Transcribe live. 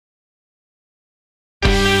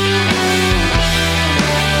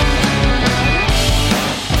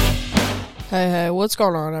what's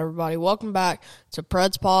going on, everybody? Welcome back to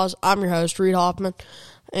Preds Pause. I'm your host, Reed Hoffman,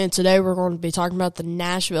 and today we're going to be talking about the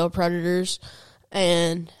Nashville Predators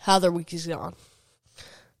and how their week is gone.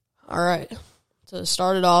 All right, to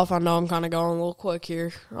start it off, I know I'm kind of going a little quick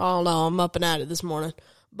here. I don't know, I'm up and at it this morning.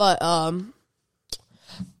 But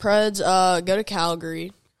Preds go to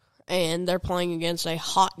Calgary, and they're playing against a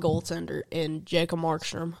hot goaltender in Jacob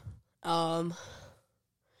Markstrom.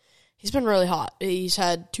 He's been really hot. He's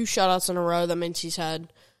had 2 shutouts in a row. That means he's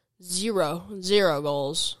had zero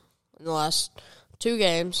goals in the last 2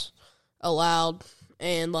 games allowed,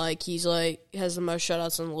 and he has the most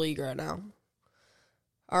shutouts in the league right now.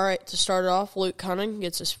 All right, to start it off, Luke Cunningham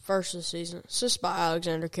gets his first of the season, assisted by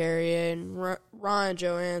Alexander Carrier and Ryan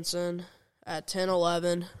Johansson at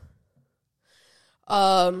 10-11.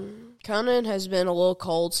 Cunningham has been a little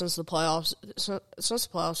cold since the playoffs. Since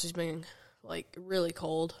the playoffs, he's been really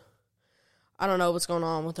cold. I don't know what's going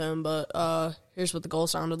on with him, but here's what the goal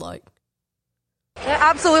sounded like. It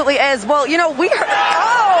absolutely is. Well, we heard.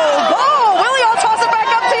 Oh, Willie, I'll toss it back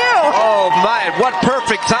up to you. Oh, my, what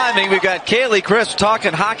perfect timing. We've got Kaylee Crisp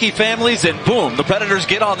talking hockey families, and boom, the Predators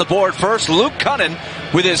get on the board first. Luke Cunningham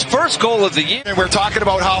with his first goal of the year. And we're talking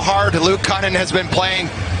about how hard Luke Cunningham has been playing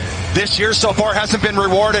this year so far, hasn't been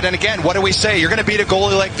rewarded. And again, what do we say? You're going to beat a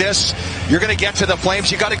goalie like this. You're going to get to the Flames.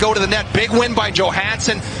 You got to go to the net. Big win by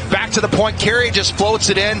Johansson. Back to the point. Carey just floats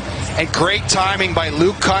it in. And great timing by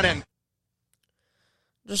Luke Cunningham.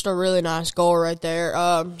 Just a really nice goal right there.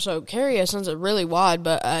 So Carey sends it really wide,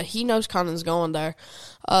 but he knows Cunningham's going there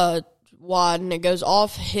wide, and it goes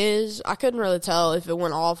off his. I couldn't really tell if it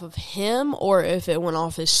went off of him or if it went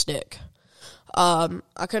off his stick. I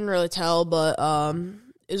couldn't really tell, but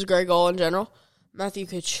it was a great goal in general. Matthew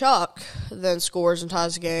Tkachuk then scores and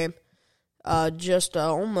ties the game just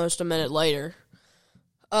almost a minute later.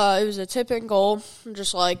 It was a tip-in goal,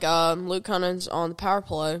 just like Luke Cunningham's on the power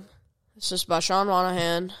play. Assisted by Sean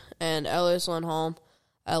Monahan and Elias Lindholm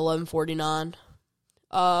at 11:49.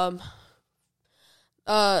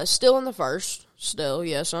 Still in the first. Still,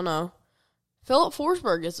 yes, I know. Philip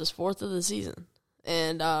Forsberg gets his 4th of the season,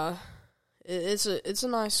 and it's a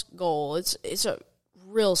nice goal. It's a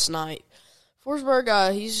real snipe.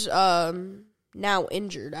 Forsberg, he's now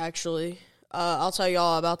injured, actually. I'll tell you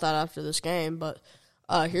all about that after this game, but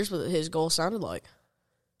here's what his goal sounded like.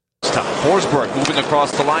 Forsberg moving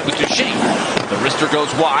across the line with Duchesne. The wrister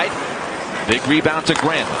goes wide. Big rebound to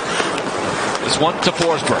Granlund. This one to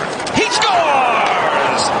Forsberg. He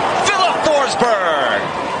scores! Philip Forsberg!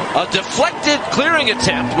 A deflected clearing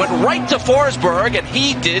attempt went right to Forsberg, and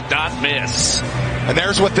he did not miss. And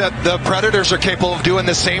there's what the Predators are capable of doing,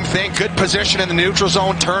 the same thing. Good position in the neutral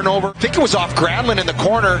zone, turnover. I think it was off Granlund in the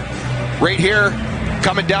corner right here.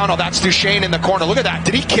 Coming down. Oh, that's Duchesne in the corner. Look at that.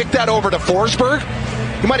 Did he kick that over to Forsberg?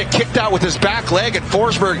 He might have kicked out with his back leg, and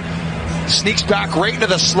Forsberg sneaks back right into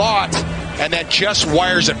the slot and then just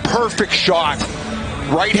wires it. Perfect shot.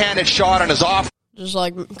 Right-handed shot on his off. Just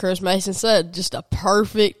like Chris Mason said, just a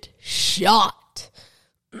perfect shot.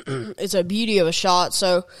 It's a beauty of a shot.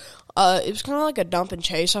 So it was kind of like a dump and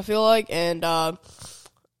chase, I feel like. And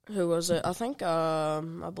who was it? I think, I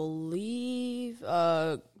believe,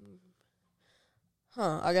 I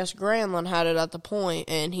guess Granlund had it at the point,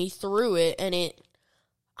 and he threw it, and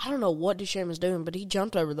I don't know what Duchesne was doing, but he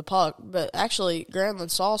jumped over the puck. But actually, Granlund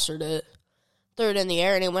saucered it, threw it in the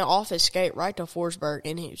air, and it went off his skate right to Forsberg,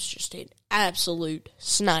 and he was just an absolute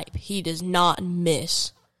snipe. He does not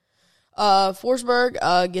miss.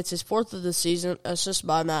 Forsberg gets his 4th of the season, assisted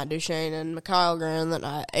by Matt Duchesne and Mikhail Granlund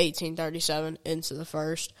at 18:37 into the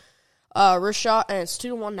first. Wrist shot, and it's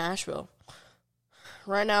 2-1 Nashville.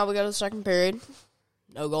 Right now, we go to the second period.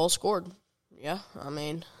 No goals scored. Yeah,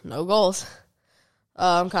 no goals.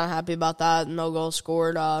 I'm kind of happy about that. No goals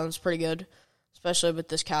scored. It's pretty good, especially with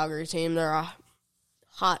this Calgary team. They're a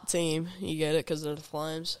hot team. You get it because they're the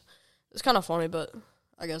Flames. It's kind of funny, but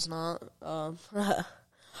I guess not.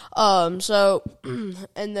 So,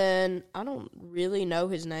 and then I don't really know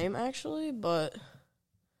his name, actually, but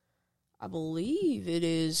I believe it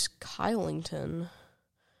is Kylington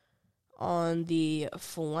on the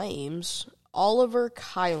Flames. Oliver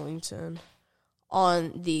Kylington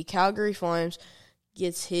on the Calgary Flames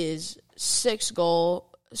gets his 6th goal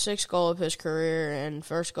of his career and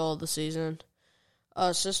first goal of the season,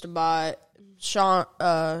 assisted by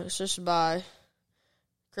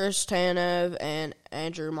Chris Tanev and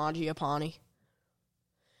Andrew Mangiapane.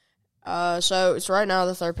 So it's right now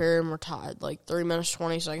the third period, and we're tied, 3 minutes,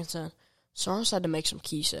 20 seconds in. Saros had to make some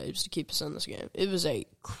key saves to keep us in this game. It was a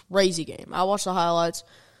crazy game. I watched the highlights.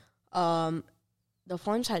 The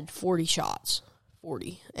Flames had 40 shots,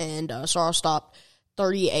 and Saros stopped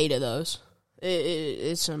 38 of those.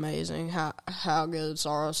 It's amazing how good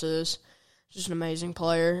Saros is. Just an amazing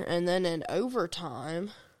player. And then in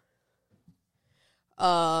overtime,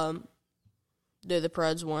 do the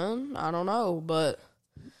Preds win? I don't know, but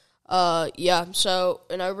yeah. So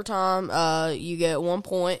in overtime, you get 1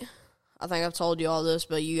 point. I think I've told you all this,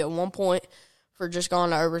 but you get 1 point for just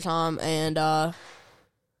going to overtime. And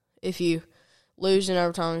if you lose in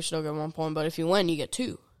overtime, you still get 1 point. But if you win, you get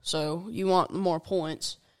 2. So you want more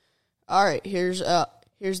points. All right, here's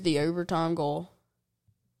the overtime goal.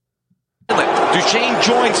 Duchesne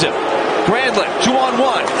joins him. Granlund,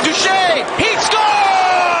 2-on-1. Duchesne, he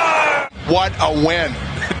scores! What a win.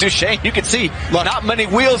 Duchesne, you can see not many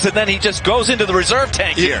wheels, and then he just goes into the reserve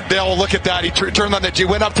tank here. They'll look at that. He turned on he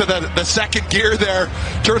went up to the second gear there,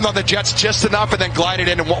 turned on the jets just enough, and then glided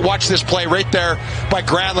in. And watch this play right there by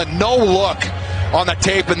Granlund. No look on the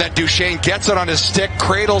tape, and then Duchesne gets it on his stick,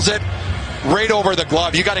 cradles it right over the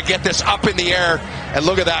glove. You got to get this up in the air, and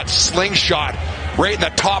look at that slingshot right in the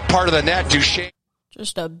top part of the net. Duchesne.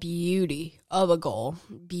 Just a beauty of a goal.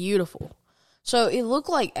 Beautiful. So it looked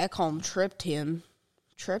like Ekholm tripped him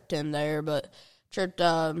there, but tripped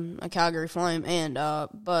a Calgary Flame, and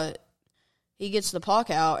but he gets the puck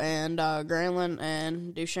out, and Granlund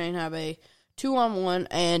and Duchesne have a 2-on-1,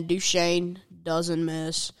 and Duchesne doesn't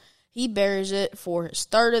miss. He buries it for his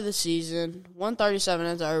third of the season. 1:37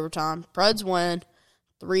 into overtime. Preds win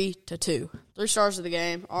 3-2. 3 stars of the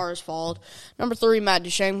game. Ours followed. Number 3, Matt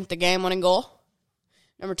Duchesne with the game-winning goal.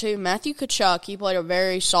 Number 2, Matthew Tkachuk. He played a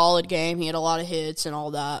very solid game. He had a lot of hits and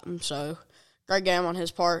all that, and so great game on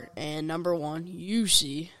his part. And number 1,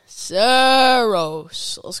 Juuse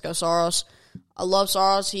Saros. Let's go, Saros. I love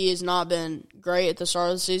Saros. He has not been great at the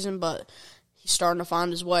start of the season, but he's starting to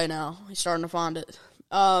find his way now. He's starting to find it.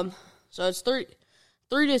 So it's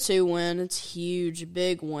 3-2 win. It's huge,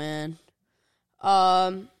 big win.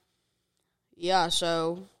 Yeah,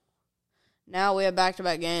 so now we have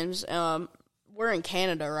back-to-back games. We're in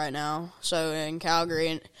Canada right now, so in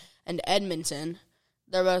Calgary and Edmonton.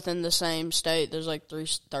 They're both in the same state. There's like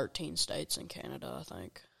 13 states in Canada, I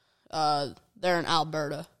think. They're in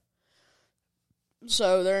Alberta.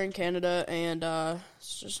 So they're in Canada, and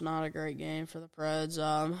it's just not a great game for the Preds.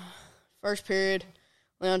 First period,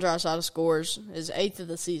 Leon Draisaitl scores his 8th of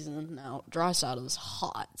the season. Now, Draisaitl is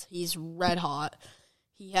hot. He's red hot.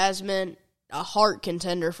 He has been a Hart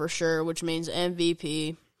contender for sure, which means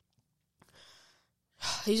MVP.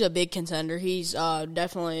 He's a big contender. He's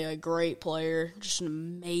definitely a great player, just an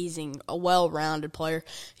amazing, a well-rounded player.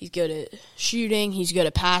 He's good at shooting, he's good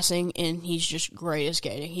at passing, and he's just great at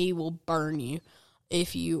skating. He will burn you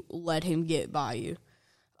if you let him get by you.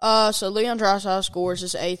 So Leon Draisaitl scores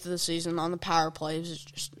his 8th of the season on the power play. It's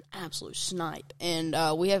just an absolute snipe. And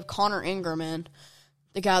we have Connor Ingram in,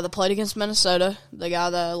 the guy that played against Minnesota, the guy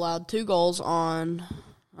that allowed 2 goals on,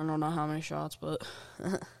 I don't know how many shots, but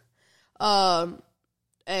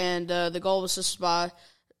and the goal was assisted by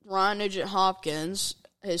Ryan Nugent-Hopkins,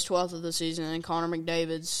 his 12th of the season, and Connor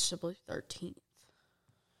McDavid's, I believe, 13th.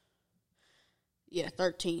 Yeah,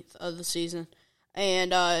 13th of the season.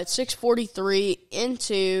 And it's 6:43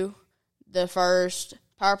 into the first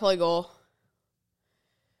power play goal.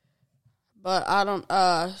 But I don't,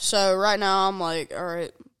 so right now I'm like, all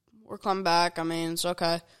right, we're coming back. I mean, it's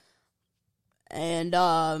okay. And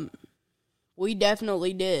we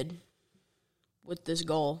definitely did with this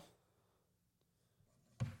goal.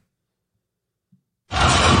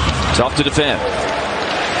 Tough to defend.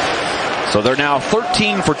 So they're now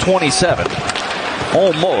 13 for 27.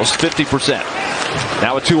 Almost 50%.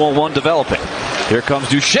 Now a 2-on-1 developing. Here comes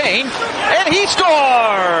Duchesne, and he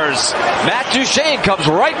scores! Matt Duchesne comes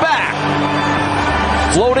right back.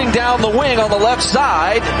 Floating down the wing on the left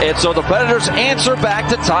side, and so the Predators answer back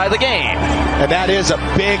to tie the game. And that is a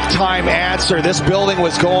big-time answer. This building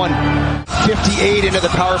was going 58 into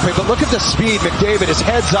the power play, but look at the speed. McDavid, his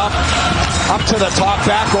head's up to the top,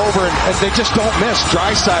 back over, and they just don't miss.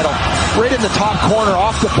 Draisaitl right in the top corner,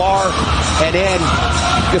 off the bar, and in.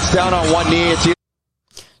 Gets down on one knee.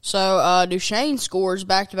 So Duchesne scores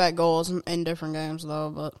back-to-back goals in different games, though,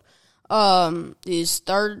 but his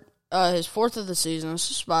 4th of the season,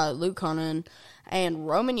 assisted by Luke Kunin and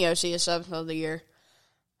Roman Josi, his 7th of the year,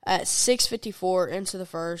 at 6:54 into the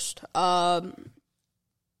first.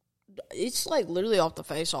 It's like literally off the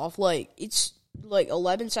face-off. Like, it's like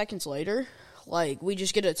 11 seconds later, like, we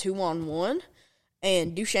just get a 2-on-1,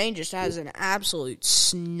 and Duchesne just has an absolute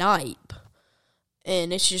snipe.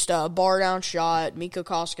 And it's just a bar-down shot. Mikko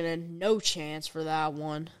Koskinen, no chance for that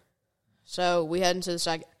one. So we head into the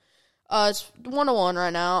second. It's 1-1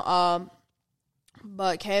 right now.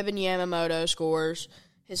 But Kevin Yamamoto scores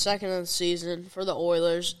his second of the season for the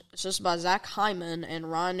Oilers, assisted by Zach Hyman and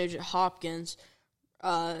Ryan Nugent-Hopkins.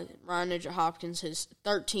 Ryan Nugent-Hopkins, his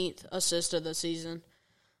 13th assist of the season.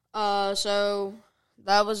 So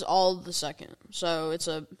that was all the second. So it's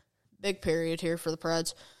a big period here for the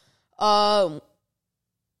Preds.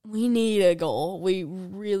 We need a goal. We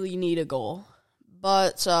really need a goal.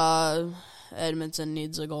 But Edmonton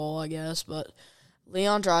needs a goal, I guess. But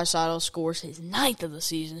Leon Draisaitl scores his 9th of the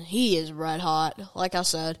season. He is red hot. Like I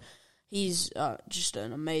said, he's just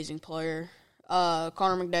an amazing player.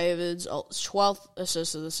 Connor McDavid's 12th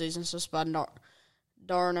assist of the season, assisted by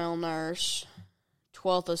Darnell Nurse.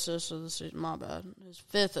 12th assist of the season. My bad. His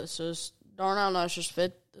 5th assist. Darnell Nurse's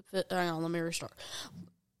 5th. Hang on, let me restart.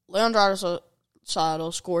 Leon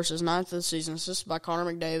Draisaitl scores his 9th of the season, assisted by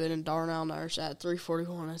Connor McDavid and Darnell Nurse at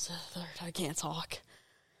 3:41. It's the third. I can't talk.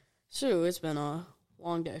 So it's been a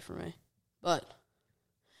long day for me. But,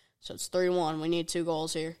 so it's 3-1. We need 2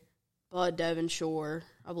 goals here. But Devin Shore,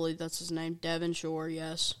 I believe that's his name, Devin Shore,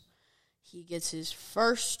 yes. He gets his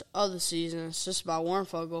first of the season, assisted by Warren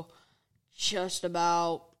Fogle, just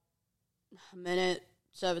about a minute,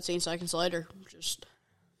 17 seconds later. Just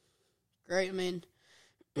great. I mean,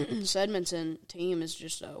 this Edmonton team is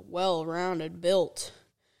just a well-rounded, built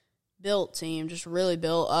team, just really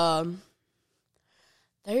built.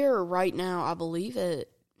 They are right now, I believe, at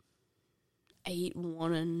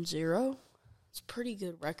 8-1-0. It's a pretty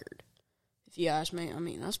good record, if you ask me. I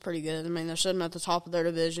mean, that's pretty good. I mean, they're sitting at the top of their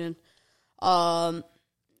division. No,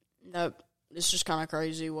 it's just kind of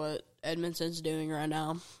crazy what Edmonton's doing right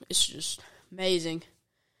now. It's just amazing.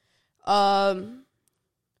 So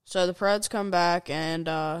the Preds come back, and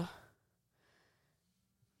they're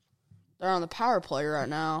on the power play right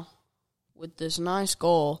now with this nice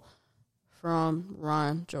goal from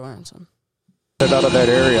Ryan Johansson. Out of that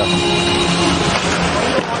area.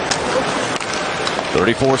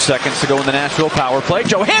 34 seconds to go in the Nashville power play.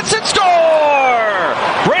 Johansson score!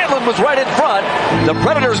 Granlund was right in front. The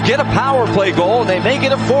Predators get a power play goal, and they make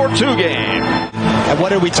it a 4-2 game. And what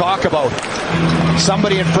did we talk about?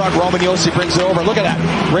 Somebody in front, Roman Josi brings it over. Look at that.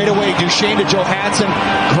 Right away, Duchesne to Johansson.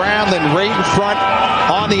 Granlund right in front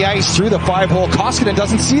on the ice through the 5-hole. Koskinen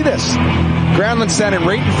doesn't see this. Granlund standing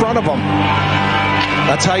right in front of him.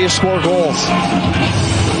 That's how you score goals.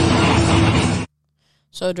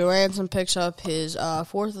 So Johansson picks up his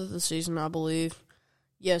 4th of the season, I believe.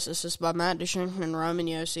 Yes, assisted by Matt Duchesne and Roman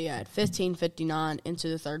Josi at 15:59 into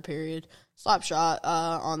the third period. Slap shot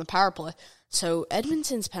on the power play. So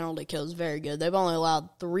Edmonton's penalty kill is very good. They've only allowed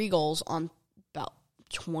 3 goals on about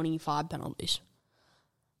 25 penalties.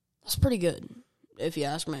 That's pretty good, if you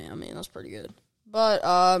ask me. I mean, that's pretty good. But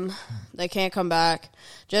they can't come back.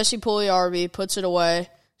 Jesse Puljujarvi puts it away.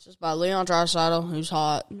 It's just by Leon Draisaitl, who's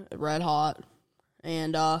hot, red hot.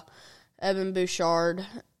 And Evan Bouchard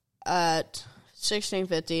at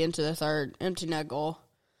 16:50 into the third, empty net goal.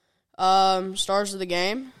 Stars of the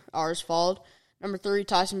game are as followed. Number 3,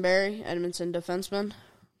 Tyson Barrie, Edmonton defenseman.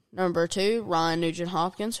 Number 2, Ryan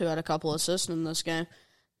Nugent-Hopkins, who had a couple assists in this game.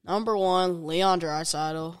 Number 1, Leon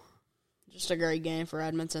Draisaitl. Just a great game for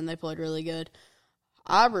Edmonton. They played really good.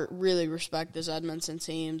 I really respect this Edmonton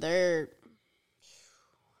team. They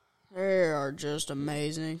are just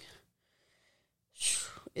amazing.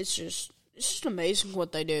 It's just amazing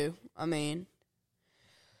what they do. I mean,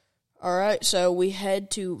 all right, so we head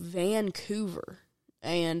to Vancouver,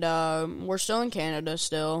 and we're still in Canada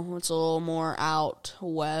still. It's a little more out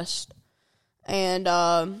west. And,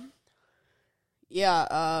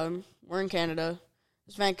 we're in Canada.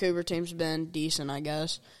 This Vancouver team's been decent, I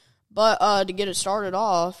guess. But to get it started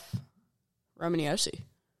off, Roman Josi.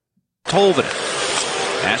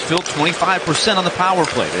 Tolvanen. Nashville 25% on the power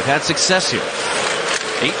play. They've had success here.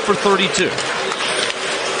 8 for 32.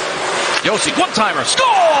 Josi, one-timer, score!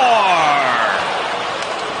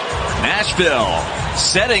 Nashville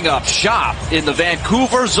setting up shop in the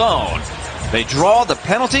Vancouver zone. They draw the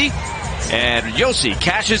penalty, and Josi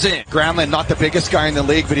cashes in. Granlund, not the biggest guy in the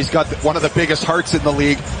league, but he's got one of the biggest hearts in the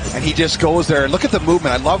league, and he just goes there. Look at the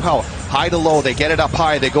movement. I love how high to low, they get it up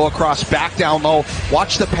high, they go across, back down low.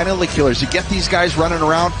 Watch the penalty killers. You get these guys running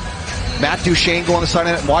around. Matt Duchesne going on the side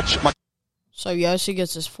of it, and watch. So Josi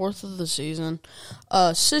gets his 4th of the season,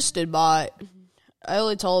 assisted by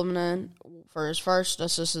Eeli Tolvanen for his first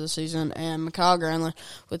assist of the season, and Mikael Granlund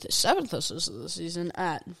with his 7th assist of the season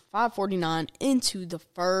at 5:49 into the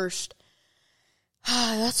first.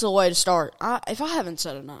 That's the way to start. If I haven't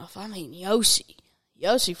said enough, I mean,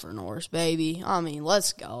 Josi for Norris, baby. I mean,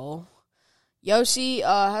 let's go. Josi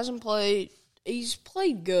hasn't played. He's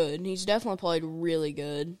played good. He's definitely played really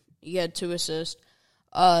good. He had 2 assists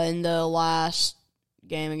in the last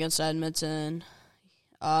game against Edmonton.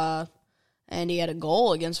 and he had a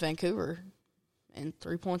goal against Vancouver. And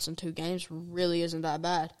 3 points in 2 games really isn't that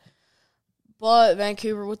bad. But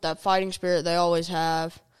Vancouver, with that fighting spirit they always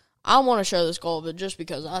have, I want to show this goal, but just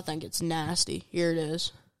because I think it's nasty. Here it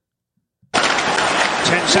is. 10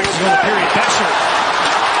 seconds of the period. Besser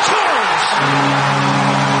scores!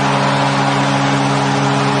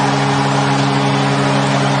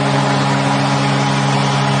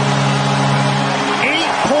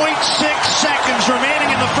 8.6 seconds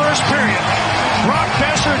remaining in the first period. Brock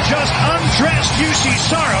Besser just undressed UC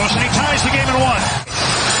Saros, and he ties the game at 1.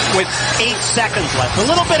 With 8 seconds left. A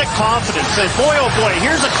little bit of confidence. And boy, oh boy,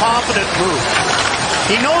 here's a confident move.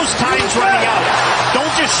 He knows time's running out.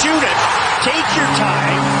 Don't just shoot it. Take your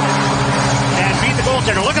time and beat the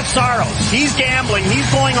goaltender. Look at Saros. He's gambling.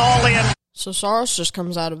 He's going all in. So Saros just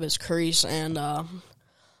comes out of his crease, and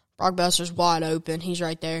Brock Besser's wide open. He's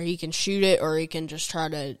right there. He can shoot it, or he can just try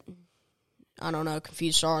to,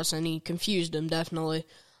 confuse Saros, and he confused him, definitely.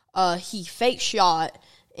 He fake shot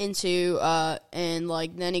into, and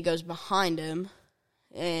then he goes behind him,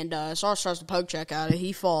 and Saros tries to poke check at it.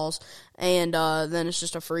 He falls, and then it's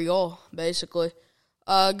just a free goal, basically.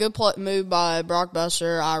 Good move by Brock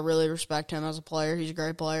Besser. I really respect him as a player. He's a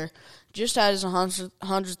great player. Just had his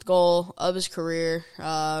 100th goal of his career.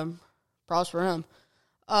 Props for him.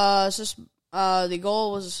 The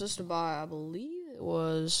goal was assisted by, I believe it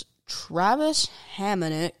was Travis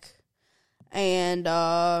Hamonic and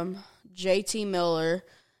JT Miller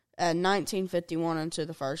at 19:51 into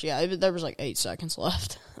the first. Yeah, there was 8 seconds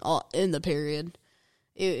left in the period.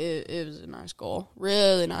 It was a nice goal.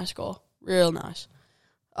 Really nice goal. Real nice.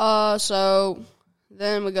 So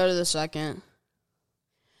then we go to the second.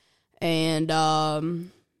 And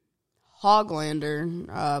Hoglander,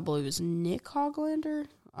 I believe it's Nick Hoglander.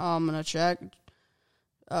 I'm going to check.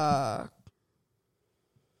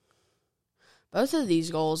 Both of these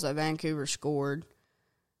goals that Vancouver scored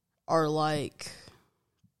are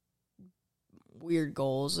weird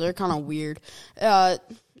goals. They're kind of weird.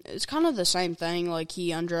 It's kind of the same thing.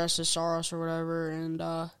 He undresses Saros or whatever,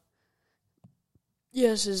 and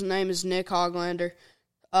yes, his name is Nick Hoglander.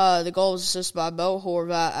 The goal was assisted by Bo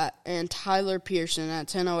Horvat and Tyler Pearson at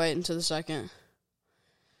 10:08 into the second.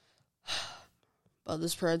 But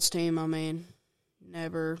this Preds team,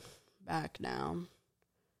 never back down.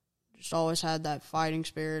 Just always had that fighting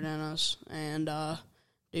spirit in us. And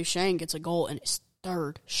Duchesne gets a goal in his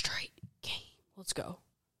 3rd straight game. Let's go.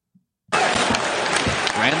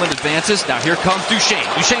 Granlund advances. Now here comes Duchesne.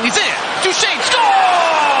 Duchesne is in. Duchesne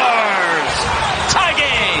scores! Tie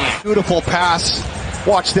game! Beautiful pass.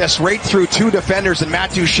 Watch this, right through 2 defenders, and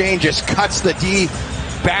Matt Duchesne just cuts the D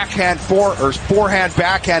forehand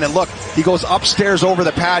backhand, and look, he goes upstairs over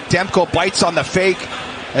the pad. Demko bites on the fake,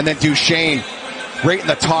 and then Duchesne right in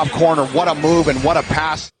the top corner. What a move and what a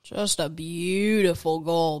pass. Just a beautiful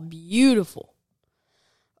goal. Beautiful.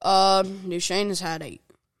 Duchesne has had an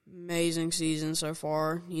amazing season so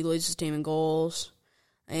far. He leads his team in goals,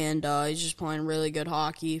 and he's just playing really good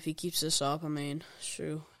hockey. If he keeps this up,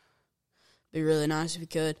 shoot. Be really nice if he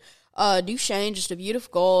could. Duchesne, just a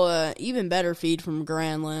beautiful goal. Even better feed from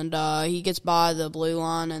Granlund. He gets by the blue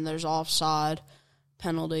line, and there's offside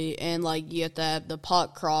penalty. And, you have to have the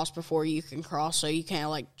puck cross before you can cross, so you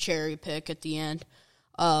can't, cherry pick at the end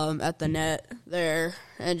at the net there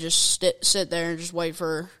and just sit there and just wait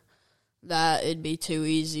for that. It'd be too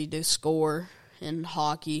easy to score in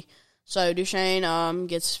hockey. So Duchesne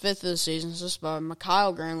gets 5th of the season. This is by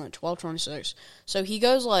Mikhail Granlund, 12:26. So he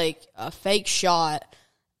goes a fake shot,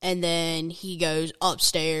 and then he goes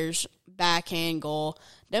upstairs, backhand goal.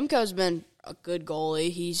 Demko's been a good goalie.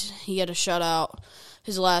 He had a shutout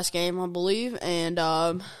his last game, I believe, and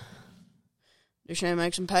Duchesne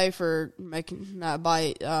makes him pay for making that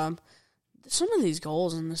bite. Some of these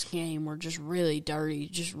goals in this game were just really dirty,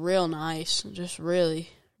 just real nice, just really,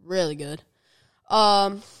 really good.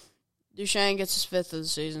 Duchesne gets his 5th of the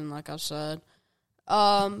season, like I said.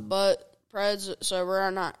 But Preds, so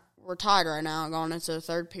we're tied right now, going into the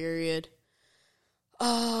 3rd period.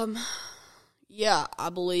 Yeah, I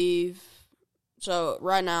believe. So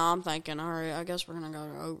right now I'm thinking, all right, I guess we're gonna go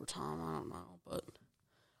to overtime. I don't know, but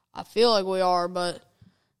I feel like we are. But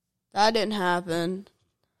that didn't happen.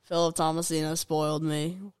 Philip Tomasino spoiled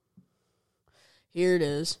me. Here it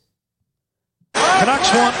is.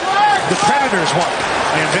 Canucks won. The Predators won.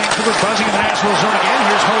 And Vancouver buzzing in the Nashville zone again.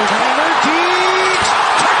 Here's Hoglander. Deeds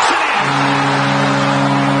tucks it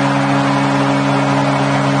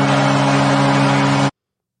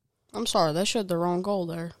in. I'm sorry, they showed the wrong goal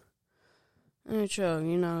there.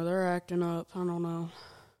 NHL, they're acting up. I don't know.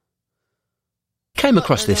 Came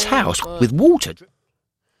across this house with water.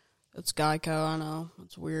 It's Geico, I know.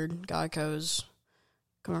 It's weird. Geico's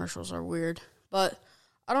commercials are weird. But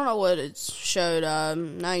I don't know what it showed.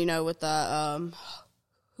 Now you know with that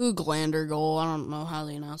Hooglander goal. I don't know how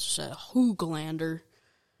the announcer said Hooglander.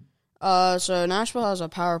 So Nashville has a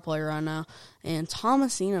power play right now, and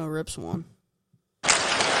Tomasino rips one.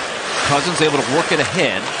 Cousins able to work it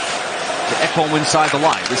ahead to Ekholm inside the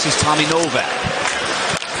line. This is Tommy Novak.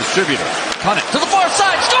 Distributor. Cunningham to the far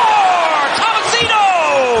side. Score! Tomasino!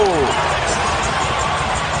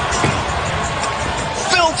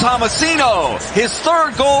 Phil Tomasino, his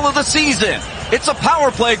third goal of the season. It's a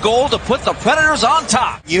power play goal to put the Predators on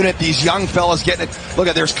top. Unit, these young fellas getting it. Look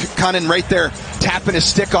at, there's Cunningham right there, tapping his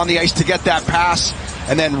stick on the ice to get that pass,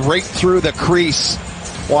 and then right through the crease.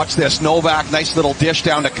 Watch this, Novak, nice little dish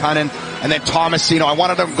down to Cunningham, and then Tomasino. I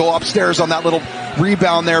wanted him to go upstairs on that little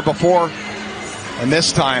rebound there before, and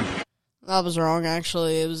this time. That was wrong,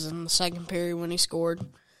 actually. It was in the second period when he scored.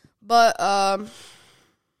 But,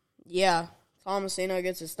 yeah, Tomasino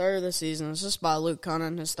gets his third of the season. It's just by Luke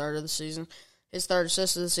Cunningham, his third of the season. His third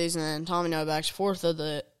assist of the season, and Tommy Novak's fourth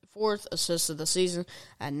assist of the season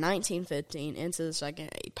at 19:15 into the second.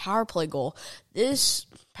 A power play goal. This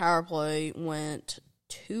power play went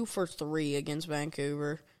 2 for 3 against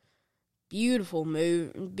Vancouver. Beautiful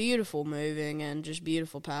moving, and just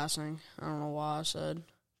beautiful passing. I don't know why I said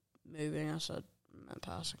moving. I said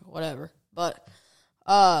passing. Whatever. But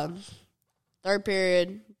third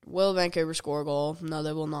period, will Vancouver score a goal? No,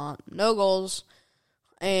 they will not. No goals.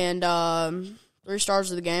 And 3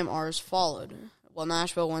 stars of the game are as followed. Well,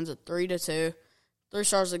 Nashville wins it 3-2. 3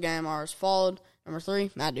 stars of the game are as followed. Number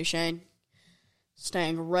 3, Matt Duchene,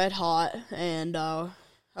 staying red hot, and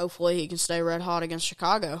hopefully he can stay red hot against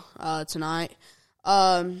Chicago tonight.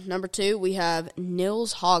 Number 2, we have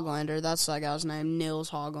Nils Hoglander. That's that guy's name,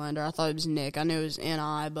 Nils Hoglander. I thought it was Nick. I knew it was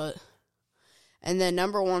N-I, but... And then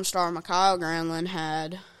number 1 star, Mikael Granlund,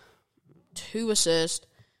 had 2 assists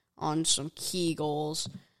on some key goals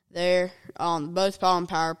there. Both on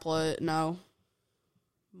power play. No.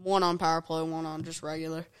 1 on power play, 1 on just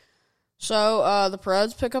regular. So, the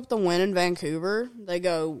Preds pick up the win in Vancouver. They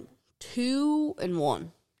go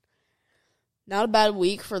 2-1. Not a bad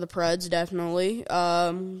week for the Preds, definitely.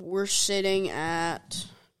 We're sitting at,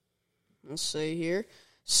 let's see here,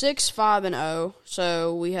 6-5-0.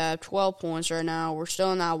 So we have 12 points right now. We're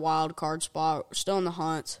still in that wild card spot. We're still in the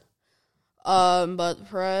hunt. But the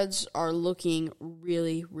Preds are looking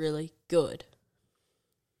really, really good.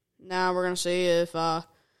 Now we're going to see if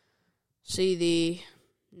see the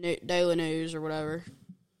Daily News or whatever.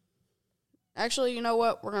 Actually, you know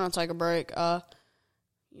what? We're going to take a break. You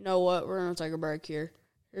know what? We're going to take a break here.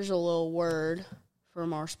 Here's a little word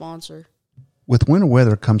from our sponsor. With winter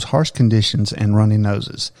weather comes harsh conditions and runny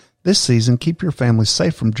noses. This season, keep your family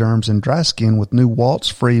safe from germs and dry skin with new Waltz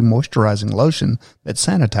Free moisturizing lotion that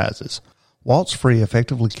sanitizes. Waltz Free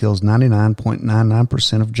effectively kills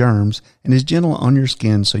 99.99% of germs and is gentle on your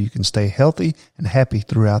skin so you can stay healthy and happy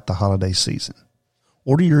throughout the holiday season.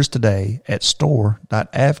 Order yours today at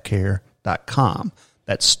store.avcare.com.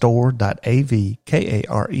 That's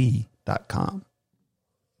store.avkare.com.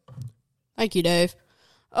 Thank you, Dave.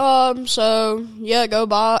 So, yeah, go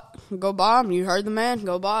buy them. You heard the man.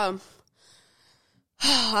 Go buy them.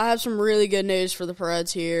 I have some really good news for the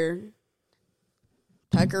Preds here.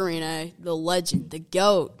 Pekka Rinne, the legend, the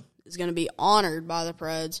GOAT, is going to be honored by the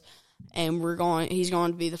Preds, and he's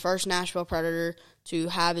going to be the first Nashville Predator to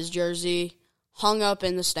have his jersey hung up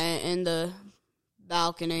in the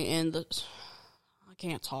balcony, I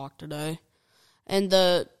can't talk today. And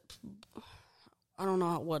I don't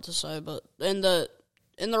know what to say, but in the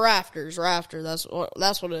rafters, that's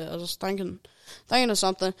what it is. I was thinking of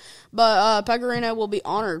something. But Pekka Rinne will be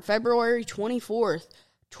honored February 24th,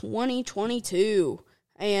 2022.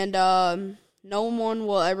 And no one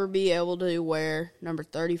will ever be able to wear number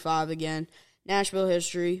 35 again. Nashville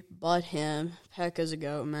history, but him. Pekka's a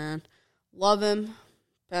GOAT, man. Love him.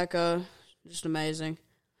 Pekka, just amazing.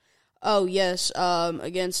 Oh, yes,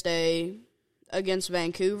 against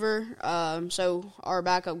Vancouver. So our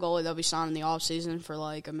backup goalie, they'll be signing the offseason for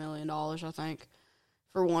like $1 million, I think,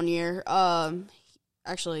 for 1 year.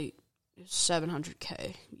 Actually,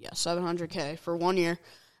 $700K. Yeah, $700K for 1 year.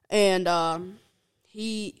 And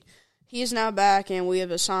he is now back, and we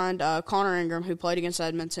have assigned Connor Ingram, who played against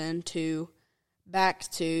Edmonton, back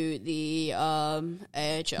to the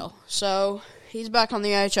AHL. So he's back on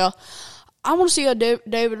the AHL. I want to see how David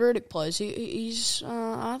Rittich plays.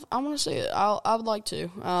 I want to see it. I would like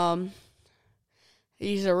to.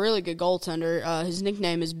 He's a really good goaltender. His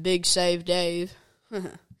nickname is Big Save Dave.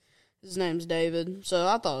 His name's David. So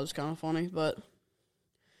I thought it was kind of funny, but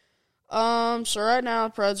So right now,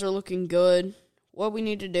 the Preds are looking good. What we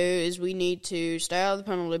need to do is we need to stay out of the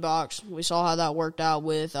penalty box. We saw how that worked out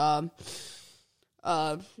with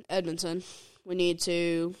Edmonton. We need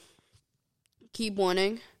to keep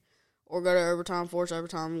winning or go to overtime, force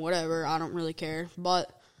overtime, whatever. I don't really care.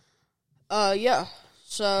 But, yeah.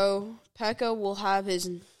 So, Pekka will have his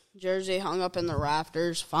jersey hung up in the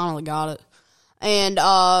rafters. Finally got it. And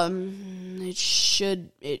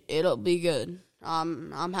it'll be good.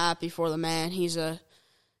 I'm happy for the man. He's a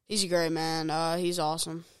great man. He's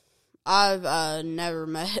awesome. I've never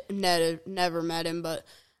met him, but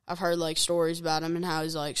I've heard like stories about him and how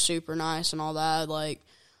he's like super nice and all that. Like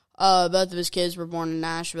both of his kids were born in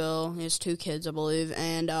Nashville. He has 2 kids, I believe,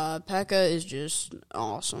 and Pekka is just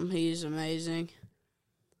awesome. He's amazing.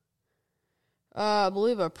 I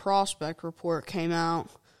believe a prospect report came out.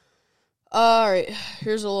 All right,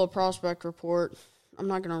 here's a little prospect report. I'm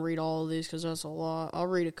not going to read all of these because that's a lot. I'll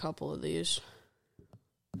read a couple of these.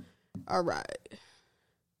 All right.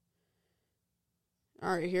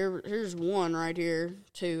 Here's one right here,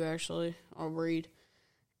 2 actually. I'll read.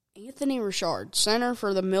 Anthony Richard, center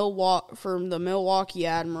for the Milwaukee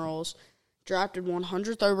Admirals, drafted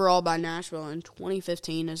 100th overall by Nashville in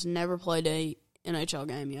 2015, has never played a NHL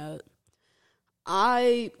game yet.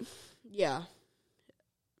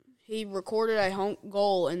 He recorded a home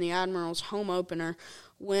goal in the Admirals' home opener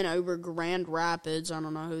win over Grand Rapids. I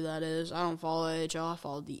don't know who that is. I don't follow AHL. I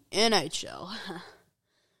follow the NHL.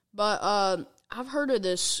 But I've heard of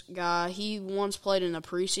this guy. He once played in the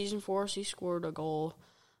preseason for us. He scored a goal,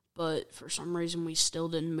 but for some reason we still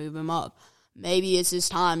didn't move him up. Maybe it's his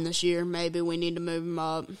time this year. Maybe we need to move him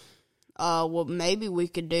up. What maybe we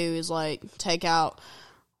could do is like take out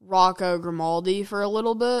Rocco Grimaldi for a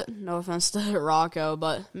little bit. No offense to Rocco,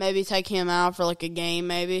 but maybe take him out for like a game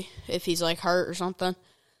maybe if he's like hurt or something.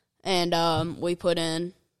 And we put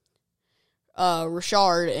in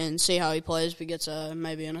Richard and see how he plays. If he gets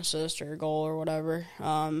maybe an assist or a goal or whatever.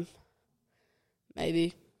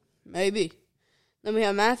 Maybe. Then we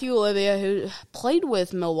have Matthew Olivia, who played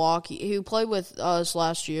with Milwaukee, who played with us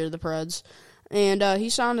last year, the Preds. And he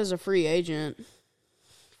signed as a free agent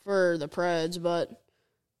for the Preds, but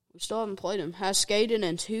we still haven't played him. Has skated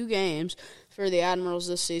in 2 games for the Admirals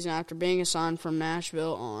this season after being assigned from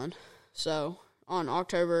Nashville on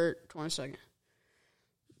October 22nd.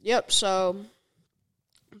 Yep, so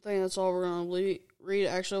I think that's all we're going to read.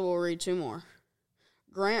 Actually, we'll read 2 more.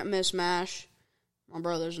 Grant Mismash, my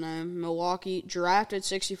brother's name, Milwaukee, drafted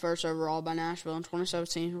 61st overall by Nashville in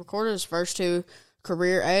 2017, recorded his first 2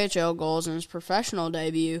 career AHL goals in his professional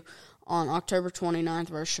debut on October 29th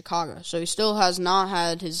versus Chicago. So he still has not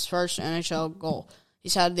had his first NHL goal.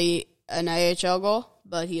 He's had an AHL goal,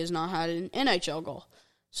 but he has not had an NHL goal.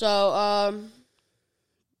 So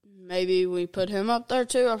maybe we put him up there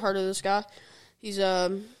too. I've heard of this guy. He's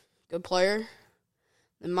a good player.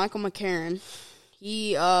 Then Michael McCarron.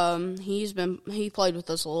 He played with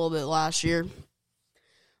us a little bit last year.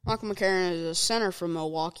 Michael McCarron is a center from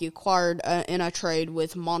Milwaukee, acquired in a trade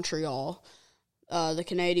with Montreal. The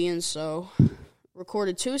Canadians, so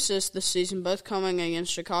recorded 2 assists this season, both coming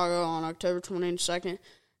against Chicago on October 22nd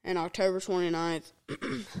and October 29th.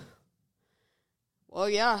 Well,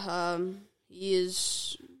 yeah, he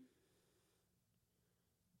is,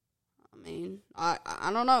 I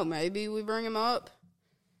don't know, maybe we bring him up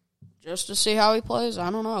just to see how he plays,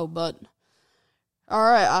 I don't know, but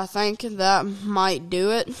alright, I think that might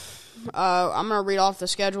do it. I'm going to read off the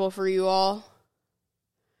schedule for you all.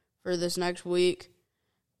 For this next week,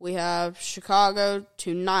 we have Chicago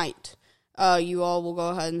tonight. You all will go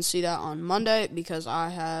ahead and see that on Monday because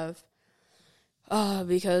I'm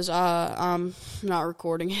not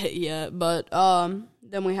recording it yet. But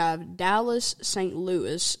then we have Dallas, St.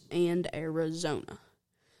 Louis, and Arizona.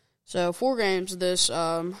 So 4 games this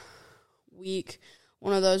week.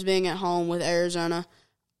 One of those being at home with Arizona.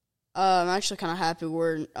 I'm actually kind of happy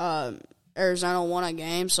we're Arizona won a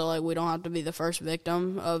game, so like we don't have to be the first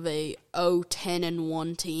victim of a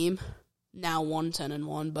 0-10-1 team. Now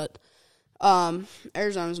 1-10-1, but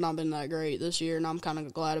Arizona's not been that great this year, and I'm kind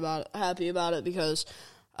of happy about it because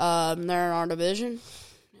they're in our division,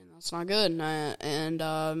 and that's not good. And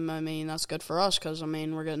that's good for us because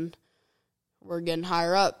we're getting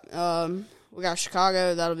higher up. We got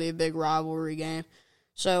Chicago. That'll be a big rivalry game.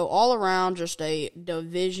 So all around, just a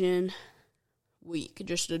division week.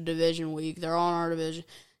 They're all in our division.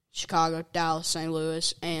 Chicago, Dallas, St.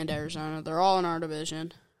 Louis, and Arizona. They're all in our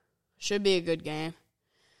division. Should be a good game.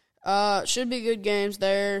 Should be good games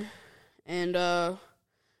there. And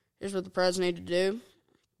here's what the Preds need to do.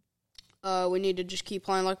 We need to just keep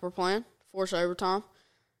playing like we're playing. Force overtime.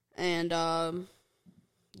 And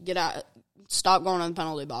Get out. Stop going in the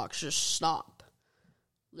penalty box. Just stop.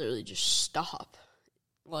 Literally, just stop.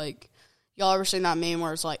 Like, y'all ever seen that meme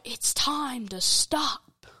where it's like, it's time to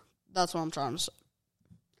stop? That's what I'm trying to say.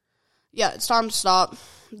 Yeah, it's time to stop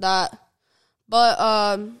that.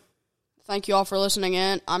 But, thank you all for listening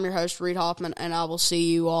in. I'm your host, Reed Hoffman, and I will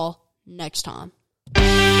see you all next time.